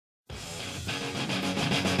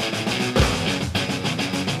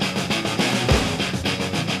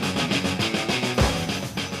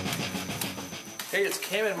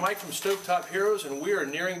Cam and Mike from StoveTop Heroes, and we are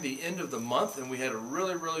nearing the end of the month, and we had a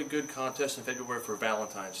really good contest in February for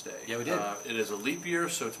Valentine's Day. Yeah, we did. It is a leap year,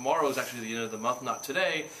 so tomorrow is actually the end of the month, not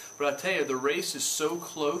today. But I tell you, the race is so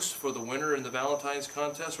close for the winner in the Valentine's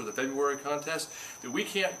contest or the February contest that we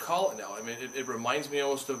can't call it now. I mean, it reminds me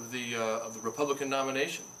almost of the Republican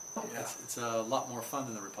nomination. Yeah. It's a lot more fun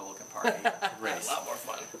than the Republican Party race. A lot more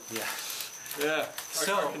fun. Yeah. Yeah,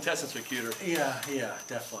 our contestants are cuter. Yeah,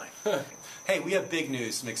 definitely. Hey, we have big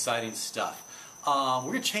news, some exciting stuff. We're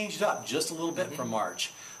going to change it up just a little bit from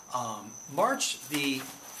March. March, the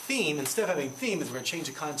theme, instead of having themes, we're going to change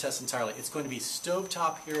the contest entirely. It's going to be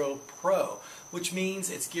StoveTop Hero Pro, which means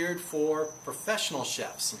it's geared for professional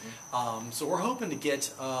chefs. So we're hoping to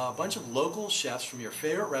get a bunch of local chefs from your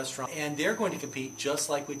favorite restaurant, and they're going to compete just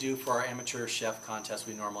like we do for our amateur chef contest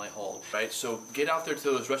we normally hold. Right, so get out there to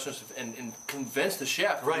those restaurants and convince the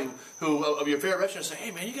chef who of your favorite restaurant, say,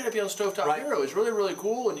 hey man, you got to be on StoveTop Hero. It's really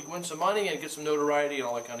cool, and you can win some money and get some notoriety and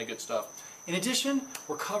all that kind of good stuff. In addition,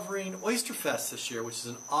 we're covering Oyster Fest this year, which is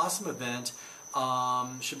an awesome event.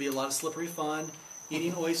 Should be a lot of slippery fun.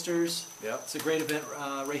 Eating oysters. Yep. It's a great event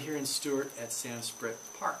right here in Stewart at Sanskrit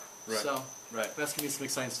Park. Right. So that's going to be some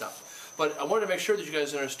exciting stuff. But I wanted to make sure that you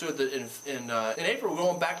guys understood that in April we're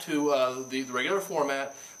going back to the regular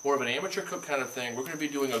format, more of an amateur cook kind of thing. We're going to be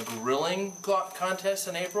doing a grilling contest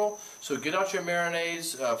in April. So get out your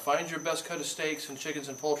marinades, find your best cut of steaks and chickens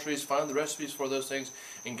and poultries, find the recipes for those things,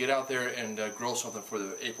 and get out there and grill something for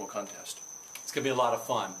the April contest. It's going to be a lot of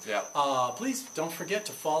fun. Yeah. Please don't forget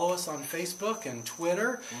to follow us on Facebook and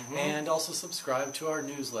Twitter, and also subscribe to our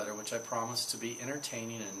newsletter, which I promise to be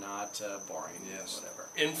entertaining and not boring. Yes. Whatever.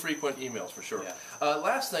 Infrequent emails for sure. Yeah.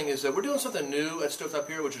 Last thing is that we're doing something new at StoveTop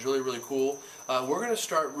Hero, which is really cool. We're going to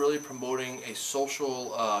start really promoting a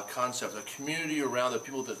social concept, a community around the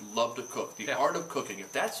people that love to cook, the art of cooking.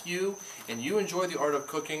 If that's you and you enjoy the art of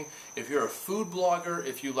cooking, if you're a food blogger,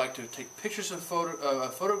 if you like to take pictures of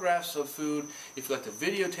photographs of food, if you like to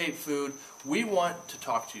videotape food, we want to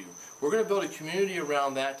talk to you. We're going to build a community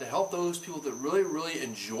around that to help those people that really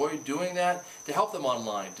enjoy doing that, to help them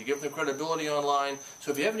online, to give them credibility online.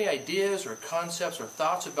 So if you have any ideas or concepts or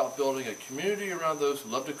thoughts about building a community around those who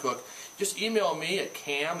love to cook, just email me at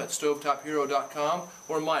cam@stovetophero.com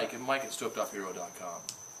or Mike at mike@stovetophero.com.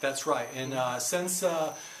 That's right. And since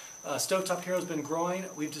StoveTop Hero has been growing,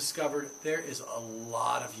 we've discovered there is a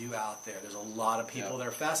lot of you out there. There's a lot of people that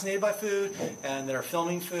are fascinated by food and that are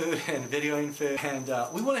filming food and videoing food, and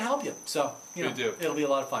we want to help you. So, it'll be a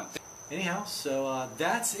lot of fun. Anyhow, so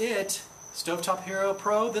that's it. StoveTop Hero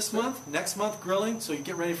Pro this month. Next month, grilling, so you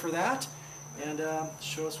get ready for that and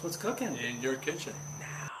show us what's cooking. In your kitchen.